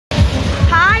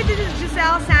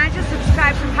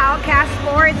Subscribe to POWCAST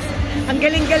SPORTS. Ang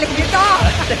galing-galing nito.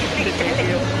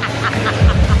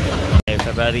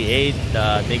 February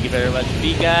 8, thank you very much,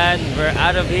 Vegan. We're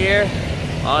out of here.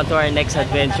 On to our next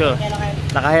adventure.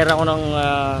 Nakahira ko ng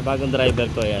bagong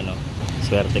driver ko. Ano.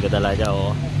 Swerte ko talaga.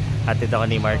 Oh. Hatid ako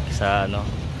ni Mark sa,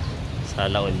 sa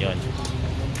La Union.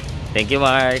 Thank you,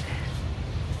 Mark.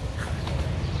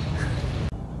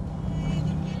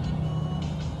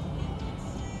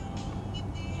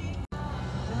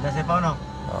 Ganda si Pao, no?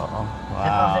 Oo.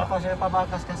 Wow. Siya pa ba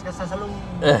kaskas sa salong.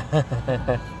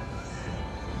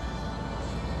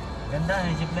 Ganda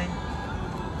eh, zipline.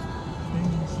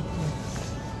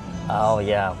 Oh,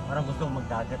 yeah. Parang gusto kong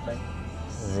magdagat ba?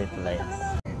 Zipline.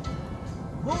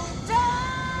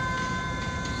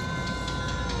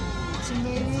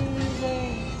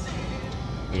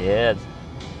 Yeah.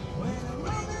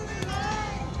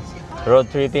 Road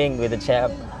tripping with the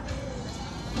champ.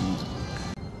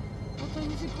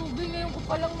 Ngayon ko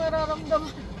palang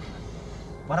nararamdaman.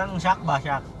 Parang shock ba?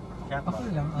 Shock ba?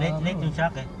 Late yung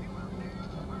shock eh.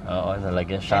 Oo,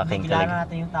 talagang shocking kilala talaga.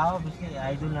 natin yung tao, gusto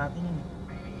idol natin yun.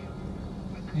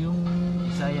 Yung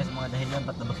isa sa mga dahilan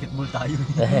ba't na basketball tayo.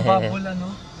 Babol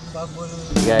Babol.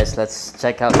 Guys, let's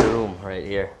check out the room right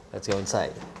here. Let's go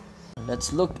inside.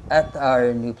 Let's look at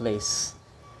our new place.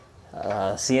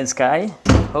 Sea and Sky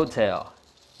Hotel.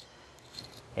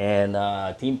 And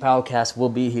Team POWCAST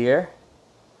will be here.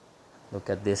 Look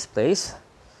at this place.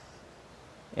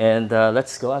 And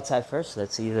let's go outside first.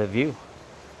 Let's see the view.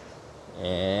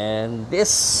 And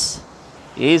this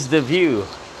is the view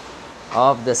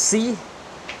of the sea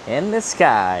and the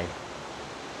sky.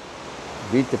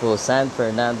 Beautiful San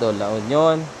Fernando, La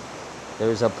Union.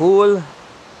 There's a pool.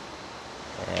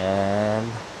 And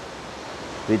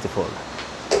beautiful.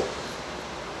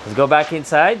 Let's go back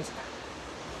inside.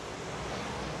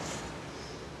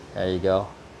 There you go.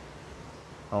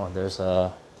 Oh, there's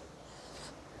a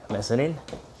mezzanine.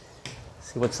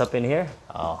 See what's up in here?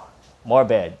 Oh, more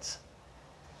beds.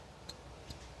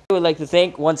 I would like to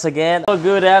thank once again. Oh,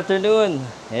 good afternoon.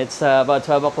 It's about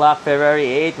 12 o'clock, February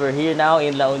 8. We're here now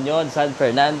in La Union, San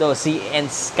Fernando Sea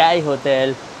and Sky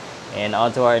Hotel. And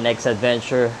on to our next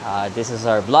adventure. This is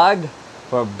our vlog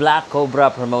for Black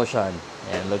Kobra promotion.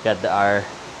 And look at our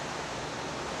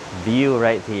view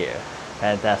right here.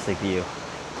 Fantastic view.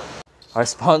 Our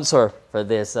sponsor for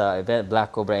this event,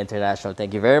 Black Kobra International.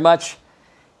 Thank you very much.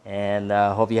 And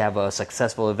hope you have a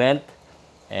successful event.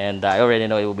 And I already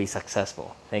know it will be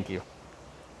successful. Thank you.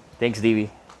 Thanks, Divi.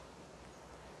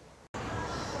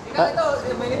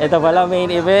 Ito pala main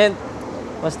event.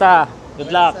 Basta, good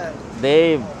luck.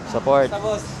 Dave, support.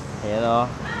 Ayan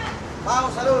o. Pow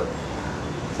Salud.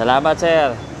 Salamat,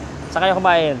 sir. Saan kayo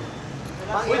kumain?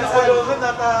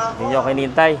 Hindi nyo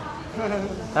kinintay.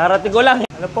 Karating ko lang.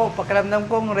 Ano po,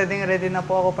 pakiramdam kong ready na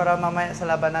po ako para mamaya sa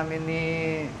laban namin ni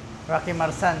Rocky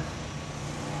Marsan.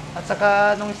 At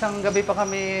saka nung isang gabi pa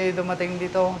kami dumating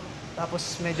dito,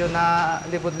 tapos medyo na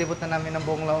libot-libot na namin ng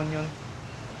buong La Union.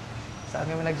 Sa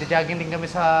amin nagja-jogging din kami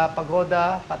sa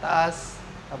pagoda, pataas,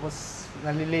 tapos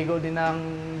naliligo din ng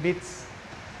beach.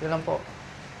 Yun lang po.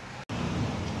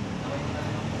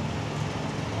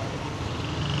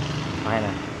 Okay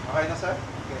na. Okay na, sir?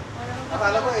 Okay.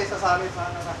 Akala ko sasali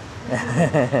sana ka.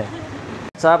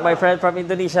 What's up, my friend from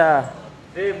Indonesia?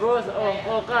 Hey, boss.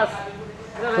 Oh, Cas.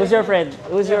 Who's your friend?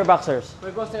 Who's your boxers?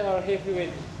 My boss are heavyweight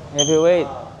Heavyweight.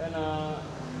 and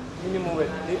minimum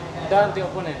weight. Dante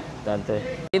opponent. Dante.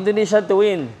 Indonesia to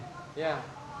win. Yeah.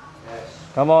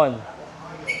 Come on.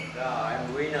 Yeah,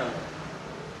 I'm winner.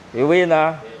 You win,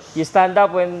 huh? Yes. You stand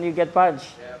up when you get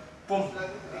punched. Yeah. Boom.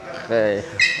 Okay.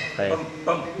 Okay.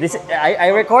 This I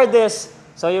record this,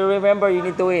 so you remember you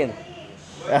need to win.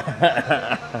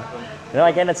 No,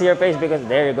 I cannot see your face because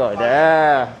there you go.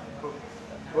 There.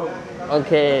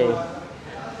 Okay.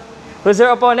 Who's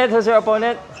your opponent? Who's your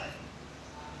opponent?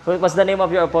 What's the name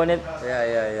of your opponent?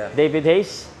 Yeah. David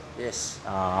Hayes? Yes.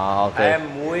 Ah, okay.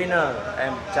 I'm winner.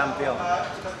 I'm champion.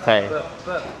 Okay.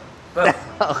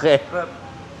 Okay.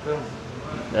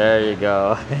 There you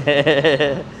go.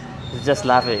 He's just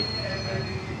laughing.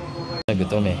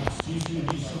 Gutom eh.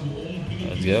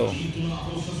 Let's go.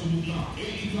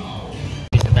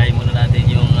 Bisitahin muna natin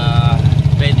yung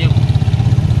venue.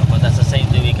 Papunta sa St.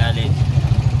 Louis College.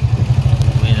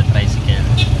 With a tricycle.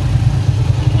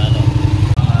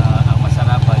 Ang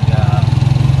masarap pag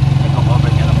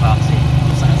nagko-cover ka ng boxing.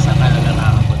 Kung saan ka lang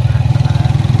nakakapunta.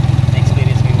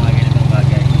 Na-experience ko yung mga ganitong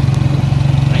bagay.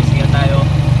 Tricycle tayo.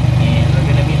 And we're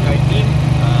gonna meet our team.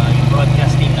 Yung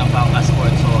broadcast team ng POWCAST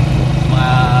SPORTS. So,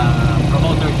 mga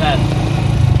promoter dyan.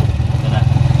 Ito na.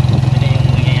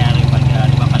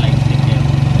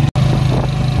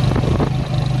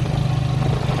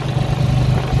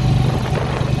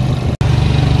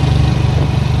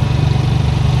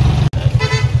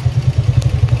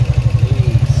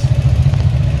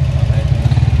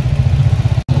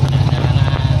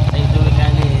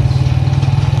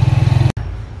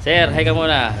 Sir, hi ka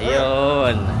muna.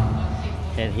 Yun.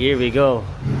 And here we go.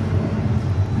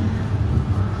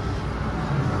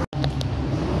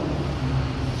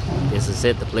 This is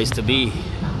it, the place to be.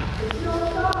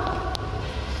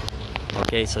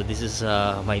 Okay, so this is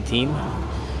my team.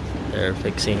 They're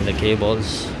fixing the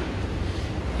cables.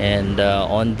 And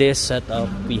on this setup,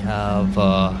 we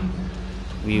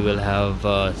will have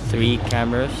 3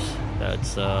 cameras.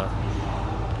 That's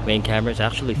main cameras.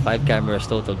 Actually 5 cameras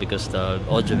total because the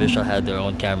audiovisual had their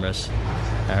own cameras.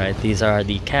 All right, these are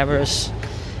the cameras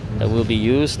that will be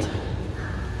used.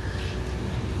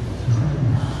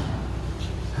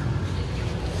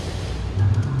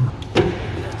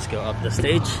 Let's go up the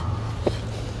stage.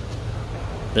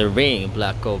 The ring,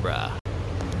 Black Cobra.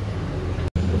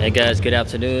 Hey guys, good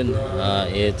afternoon.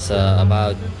 It's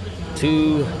about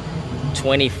 2:25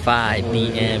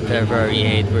 p.m.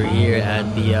 February 8th. We're here at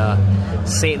the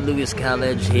St. Louis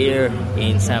College here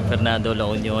in San Fernando,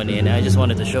 La Union, and I just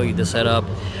wanted to show you the setup.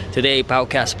 Today,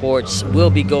 POWCAST Sports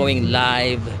will be going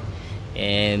live,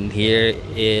 and here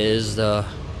is the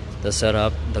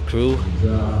setup, the crew,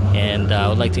 and I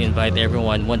would like to invite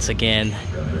everyone once again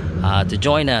to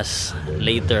join us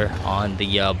later on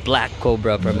the Black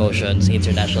Cobra Promotions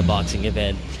International Boxing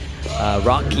event.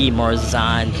 Rocky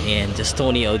Marzan and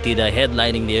Justoni Otida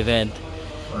headlining the event.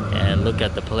 And look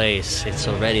at the place, it's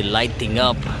already lighting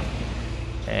up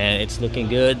and it's looking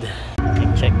good.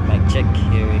 Mic check, mic check,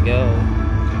 here we go.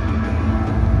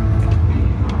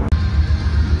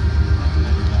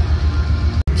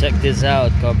 Check this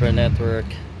out, Kobra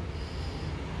Network.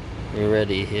 We're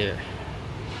ready here.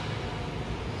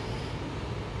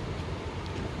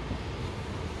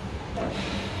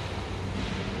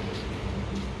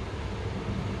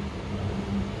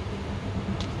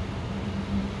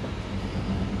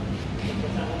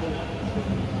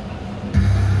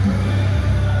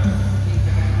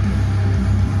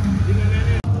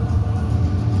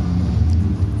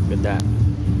 Good that.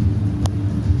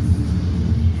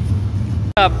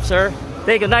 What's up, sir?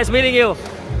 Thank you. Nice meeting you.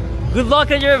 Good luck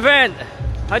in your event.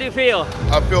 How do you feel?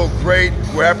 I feel great.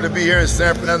 We're happy to be here in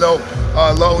San Fernando,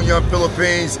 La Union,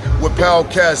 Philippines, with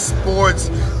POWCAST Sports,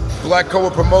 Black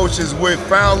Cobra Promotions. We're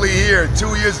finally here.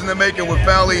 2 years in the making. We're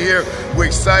finally here. We're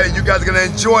excited. You guys are gonna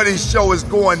enjoy this show. It's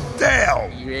going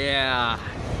down. Yeah.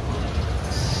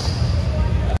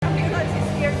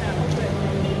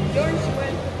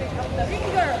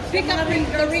 Pick up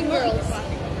the ring girls.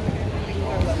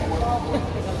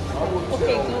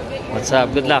 Okay, go get What's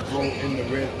up? Good luck. In the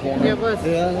red corner. I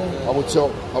would tell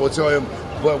him,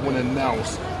 but when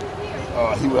announced,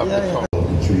 he would have to come.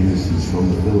 He's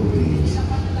from the Philippines,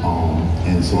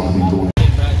 and so I've been going.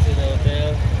 Back to the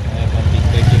hotel. I have a big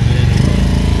vacation.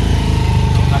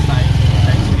 Last night,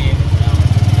 thanks to me.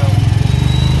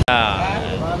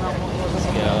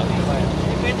 Let's go.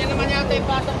 Pwede naman yata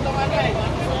ipasok ito ano eh.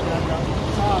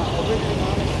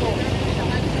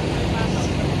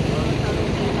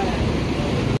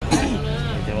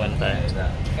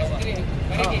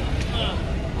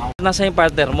 Nasa yung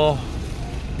partner mo?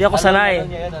 Di ako sanay.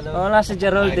 Oo, nasa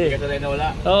Gerald eh.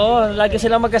 Oo, lagi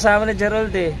silang magkasama ni Gerald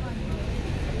eh.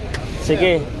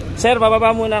 Sige. Sir,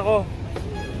 bababa muna ako.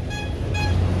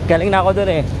 Galing na ako dun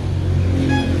eh.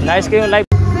 Nice ko yung live.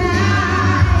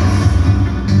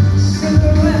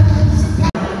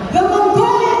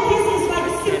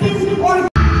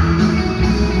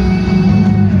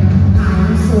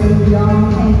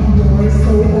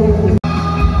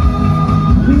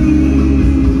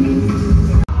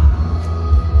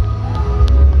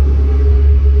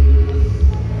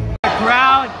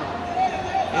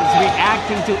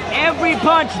 To every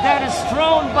punch that is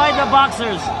thrown by the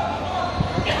boxers.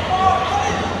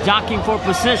 Jockeying for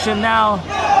position now.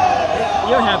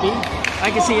 You're happy. I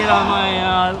can see it on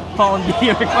my phone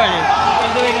video recording.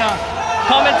 I'm doing a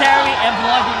commentary and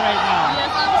vlogging right now. Yes,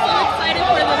 I'm so excited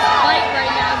for this fight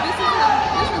right now. This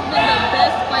has been the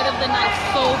best fight of the night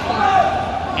so far.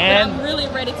 And I'm really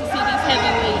ready to see these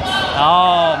heavyweights.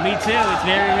 Oh, me too. It's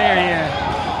very rare here.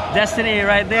 Destiny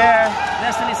right there.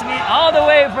 Destiny Smith all the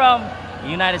way from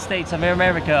United States of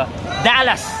America,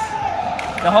 Dallas,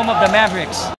 the home of the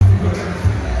Mavericks.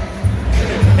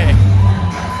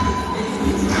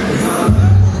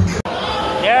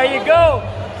 There you go,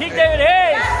 King David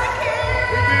Hayes.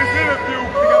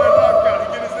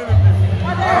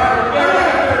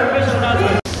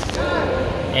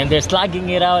 And they're slugging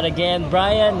it out again.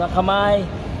 Brian Makamay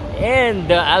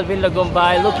and Alvin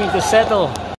Lagumbay looking to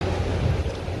settle.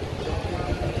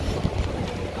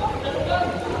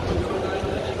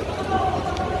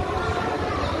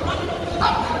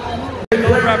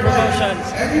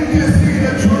 Promotions.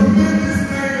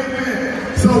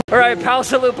 All right, Pow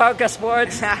Salud, POWCAST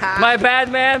Sports. My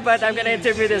bad, man, but I'm gonna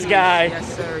interview this guy.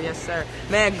 Yes, sir. Yes, sir.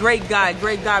 Man, great guy.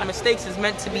 Great guy. Mistakes is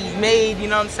meant to be made, you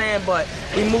know what I'm saying? But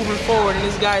we moving forward, and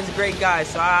this guy is a great guy.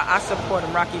 So I support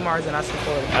him. Rocky Marzin, I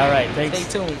support him. All right, thanks.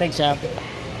 Stay tuned. Thanks, champ.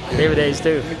 David Hayes,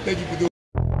 too.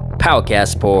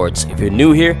 POWCAST Sports. If you're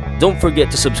new here, don't forget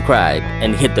to subscribe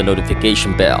and hit the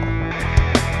notification bell.